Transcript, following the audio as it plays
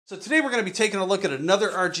So today we're going to be taking a look at another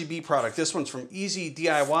RGB product. This one's from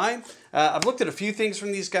EZDIY. I've looked at a few things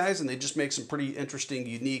from these guys and they just make some pretty interesting,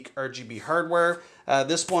 unique RGB hardware.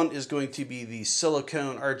 This one is going to be the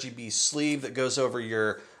silicone RGB sleeve that goes over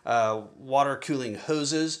your water cooling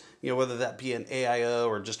hoses, whether that be an AIO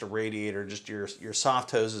or just a radiator, just your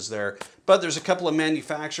soft hoses there. But there's a couple of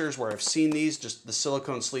manufacturers where I've seen these, just the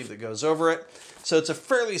silicone sleeve that goes over it. So it's a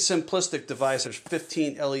fairly simplistic device. There's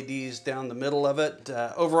 15 LEDs down the middle of it.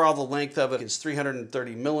 Overall, the length of it is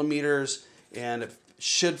 330 millimeters and it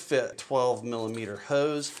should fit 12 millimeter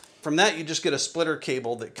hose. From that, you just get a splitter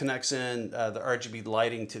cable that connects in the RGB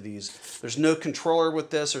lighting to these. There's no controller with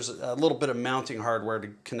this. There's a little bit of mounting hardware to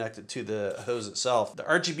connect it to the hose itself. The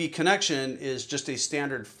RGB connection is just a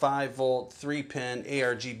standard 5-volt, 3-pin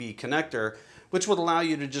ARGB connector, which would allow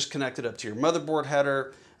you to just connect it up to your motherboard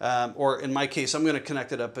header, or in my case, I'm going to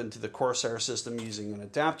connect it up into the Corsair system using an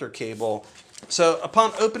adapter cable. So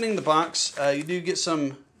upon opening the box, you do get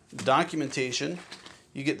some documentation.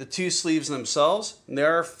 You get the two sleeves themselves, and they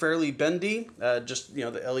are fairly bendy.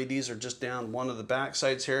 The LEDs are just down one of the back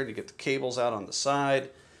sides here, and you get the cables out on the side.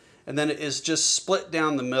 And then it is just split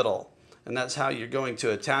down the middle, and that's how you're going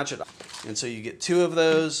to attach it. And so you get two of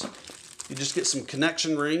those. You just get some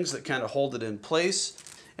connection rings that kind of hold it in place.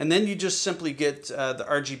 And then you just simply get the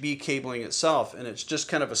RGB cabling itself, and it's just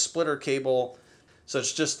kind of a splitter cable. So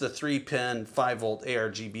it's just the 3-pin 5-volt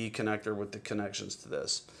ARGB connector with the connections to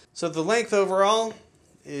this. So the length overall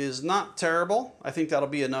is not terrible. I think that'll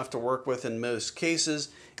be enough to work with in most cases.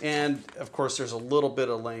 And of course, there's a little bit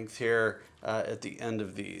of length here at the end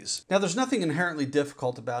of these. Now, there's nothing inherently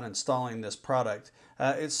difficult about installing this product.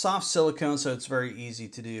 It's soft silicone, so it's very easy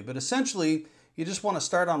to do. But essentially, you just want to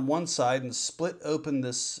start on one side and split open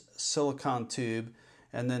this silicone tube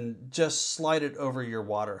and then just slide it over your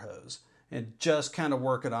water hose and just kind of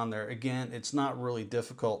work it on there. Again, it's not really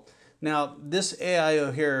difficult. Now, this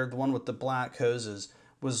AIO here, the one with the black hoses,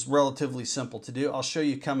 was relatively simple to do. I'll show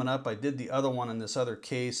you coming up. I did the other one in this other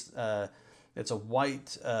case. It's a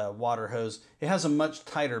white water hose. It has a much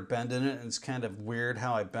tighter bend in it, and it's kind of weird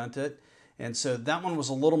how I bent it. And so that one was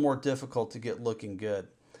a little more difficult to get looking good.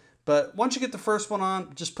 But once you get the first one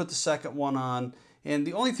on, just put the second one on. And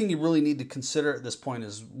the only thing you really need to consider at this point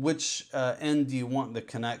is which end do you want the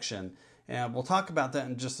connection. And we'll talk about that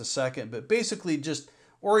in just a second. But basically just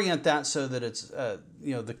orient that so that it's,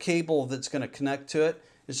 the cable that's going to connect to it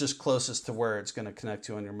is just closest to where it's going to connect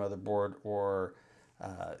to on your motherboard or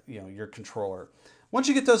your controller. Once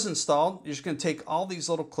you get those installed, you're just going to take all these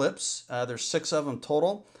little clips. There's 6 of them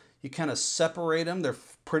total. You kind of separate them. They're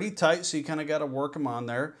pretty tight, so you kind of got to work them on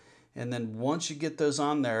there. And then once you get those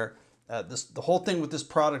on there, the whole thing with this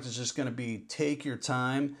product is just going to be take your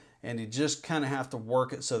time, and you just kind of have to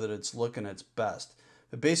work it so that it's looking its best.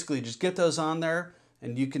 But basically, just get those on there,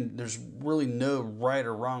 and there's really no right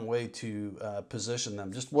or wrong way to position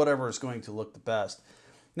them, just whatever is going to look the best.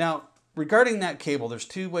 Now, regarding that cable, there's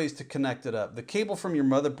 2 ways to connect it up. The cable from your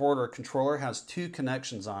motherboard or controller has 2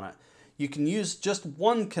 connections on it. You can use just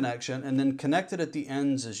one connection and then connect it at the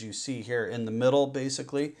ends as you see here in the middle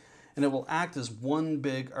basically, and it will act as one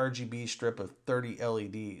big RGB strip of 30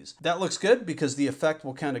 LEDs. That looks good because the effect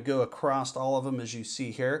will kind of go across all of them as you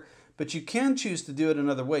see here, but you can choose to do it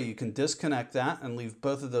another way. You can disconnect that and leave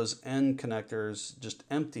both of those end connectors just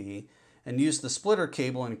empty and use the splitter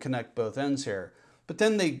cable and connect both ends here. But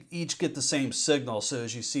then they each get the same signal, so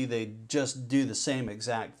as you see they just do the same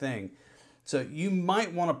exact thing. So you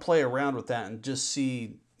might want to play around with that and just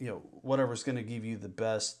see, whatever's going to give you the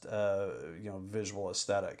best, visual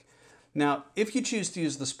aesthetic. Now, if you choose to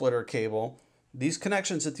use the splitter cable, these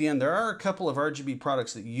connections at the end, there are a couple of RGB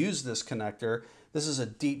products that use this connector. This is a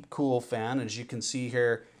deep cool fan. As you can see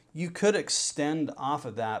here, you could extend off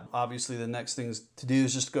of that. Obviously, the next thing to do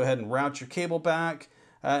is just go ahead and route your cable back.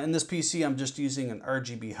 In this PC, I'm just using an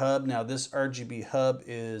RGB hub. Now, this RGB hub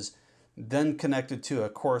is then connected to a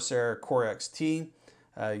Corsair Core XT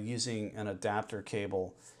using an adapter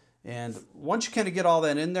cable. And once you kind of get all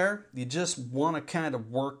that in there, you just want to kind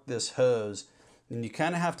of work this hose. And you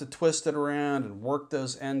kind of have to twist it around and work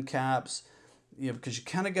those end caps, because you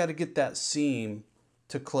kind of got to get that seam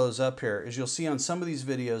to close up here. As you'll see on some of these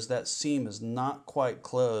videos, that seam is not quite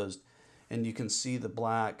closed, and you can see the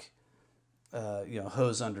black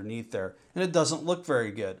hose underneath there. And it doesn't look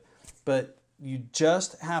very good. But you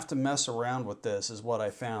just have to mess around with this is what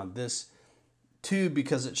I found. This tube,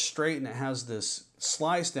 because it's straight and it has this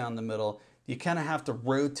slice down the middle, you kind of have to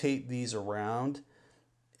rotate these around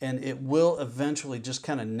and it will eventually just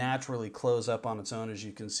kind of naturally close up on its own, as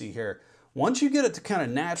you can see here. Once you get it to kind of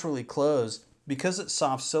naturally close, because it's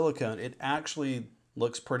soft silicone, it actually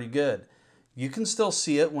looks pretty good. You can still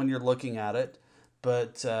see it when you're looking at it,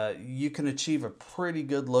 but you can achieve a pretty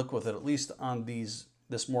good look with it, at least on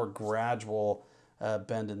this more gradual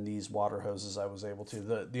bend in these water hoses I was able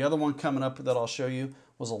to. The other one coming up that I'll show you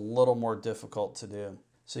was a little more difficult to do.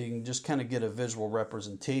 So you can just kind of get a visual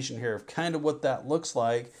representation here of kind of what that looks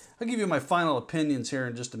like. I'll give you my final opinions here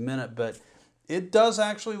in just a minute, but it does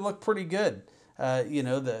actually look pretty good. You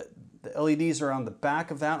know, the LEDs are on the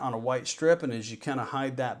back of that on a white strip, and as you kind of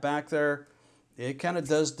hide that back there, it kind of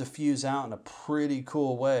does diffuse out in a pretty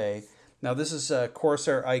cool way. Now this is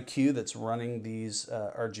Corsair IQ that's running these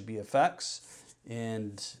RGB effects,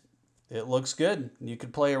 and it looks good. You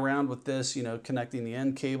could play around with this, you know, connecting the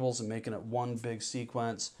end cables and making it one big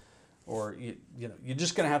sequence, or you know, you're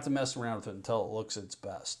just gonna have to mess around with it until it looks its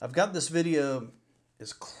best. I've got this video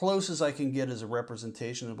as close as I can get as a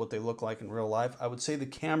representation of what they look like in real life. I would say the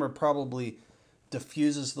camera probably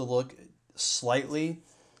diffuses the look slightly,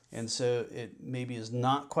 and so it maybe is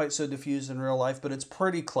not quite so diffused in real life, but it's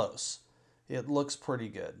pretty close. It looks pretty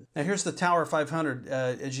good. Now here's the Tower 500.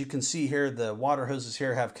 As you can see here, the water hoses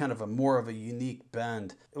here have kind of more of a unique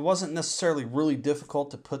bend. It wasn't necessarily really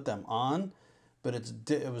difficult to put them on, but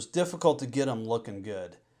it was difficult to get them looking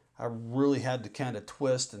good. I really had to kind of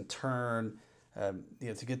twist and turn you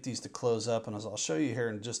know, to get these to close up, and as I'll show you here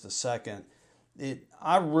in just a second,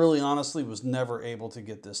 I really honestly was never able to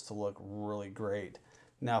get this to look really great.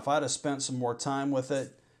 Now if I'd have spent some more time with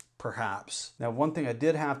it, perhaps. Now one thing I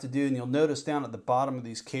did have to do, and you'll notice down at the bottom of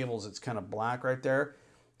these cables it's kind of black right there,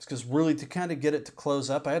 it's because really to kind of get it to close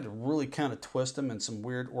up I had to really kind of twist them in some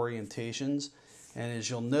weird orientations, and as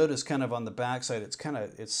you'll notice kind of on the back side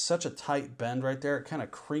it's such a tight bend right there, it kind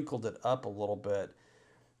of crinkled it up a little bit.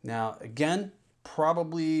 Now again,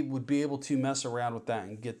 probably would be able to mess around with that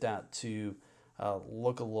and get that to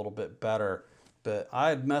look a little bit better, but I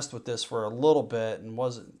had messed with this for a little bit and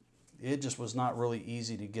it just was not really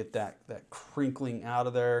easy to get that crinkling out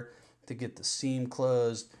of there, to get the seam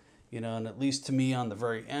closed, you know, and at least to me on the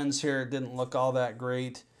very ends here, it didn't look all that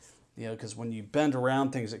great, you know, because when you bend around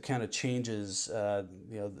things, it kind of changes,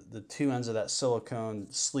 you know, the two ends of that silicone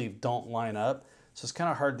sleeve don't line up. So it's kind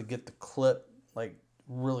of hard to get the clip like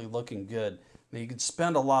really looking good. Now you could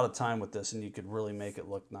spend a lot of time with this and you could really make it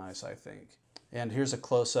look nice, I think. And here's a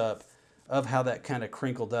close-up of how that kind of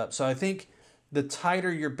crinkled up. So I think the tighter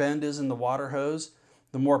your bend is in the water hose,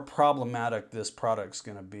 the more problematic this product's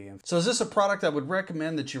gonna be. So is this a product I would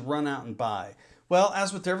recommend that you run out and buy? Well,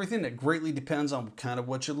 as with everything, it greatly depends on kind of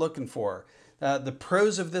what you're looking for. The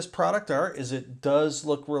pros of this product is it does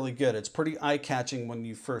look really good. It's pretty eye-catching when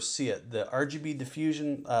you first see it. The RGB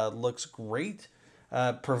diffusion looks great,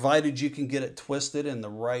 provided you can get it twisted in the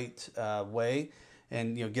right way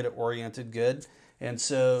and get it oriented good. And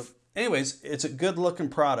so anyways, it's a good looking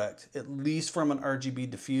product, at least from an RGB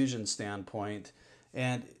diffusion standpoint.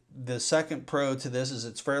 And the second pro to this is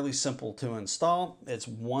it's fairly simple to install. It's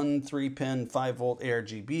one 3-pin 5-volt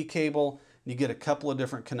ARGB cable. You get a couple of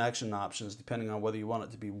different connection options depending on whether you want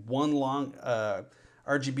it to be one long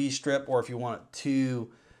RGB strip or if you want it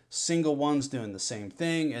two single ones doing the same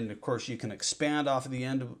thing. And of course you can expand off of the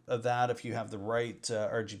end of that if you have the right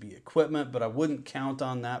RGB equipment, but I wouldn't count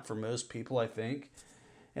on that for most people, I think.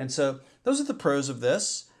 And so those are the pros of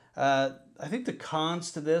this. I think the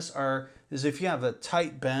cons to this is if you have a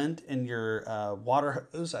tight bend in your water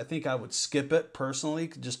hose, I think I would skip it personally,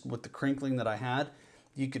 just with the crinkling that I had.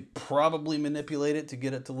 You could probably manipulate it to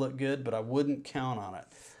get it to look good, but I wouldn't count on it.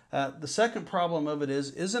 The second problem of it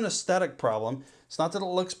is an aesthetic problem. It's not that it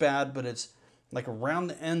looks bad, but it's like around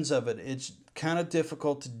the ends of it, it's kind of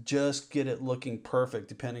difficult to just get it looking perfect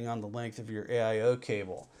depending on the length of your AIO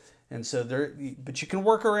cable. And so but you can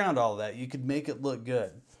work around all that. You could make it look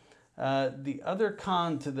good. The other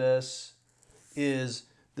con to this is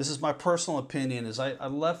my personal opinion, is I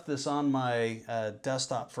left this on my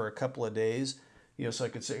desktop for a couple of days, so I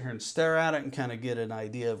could sit here and stare at it and kind of get an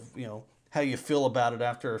idea of, how you feel about it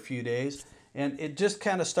after a few days. And it just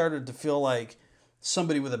kind of started to feel like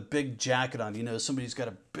somebody with a big jacket on, somebody's got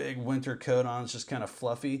a big winter coat on, it's just kind of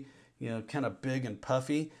fluffy, kind of big and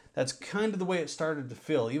puffy. That's kind of the way it started to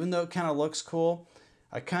feel. Even though it kind of looks cool,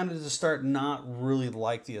 I kind of just start not really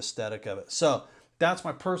like the aesthetic of it. So that's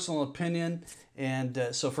my personal opinion. And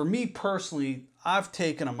so for me personally, I've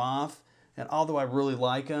taken them off. And although I really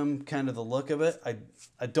like them, kind of the look of it,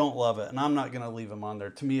 I don't love it. And I'm not going to leave them on there.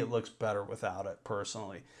 To me, it looks better without it,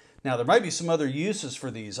 personally. Now, there might be some other uses for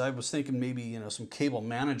these. I was thinking maybe, some cable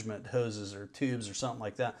management hoses or tubes or something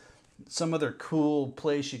like that. Some other cool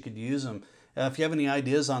place you could use them. If you have any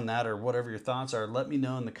ideas on that or whatever your thoughts are, let me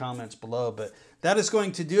know in the comments below. But that is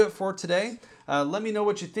going to do it for today. Let me know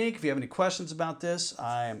what you think. If you have any questions about this,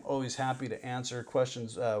 I am always happy to answer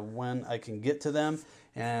questions when I can get to them.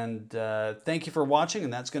 And thank you for watching,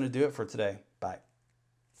 and that's going to do it for today. Bye.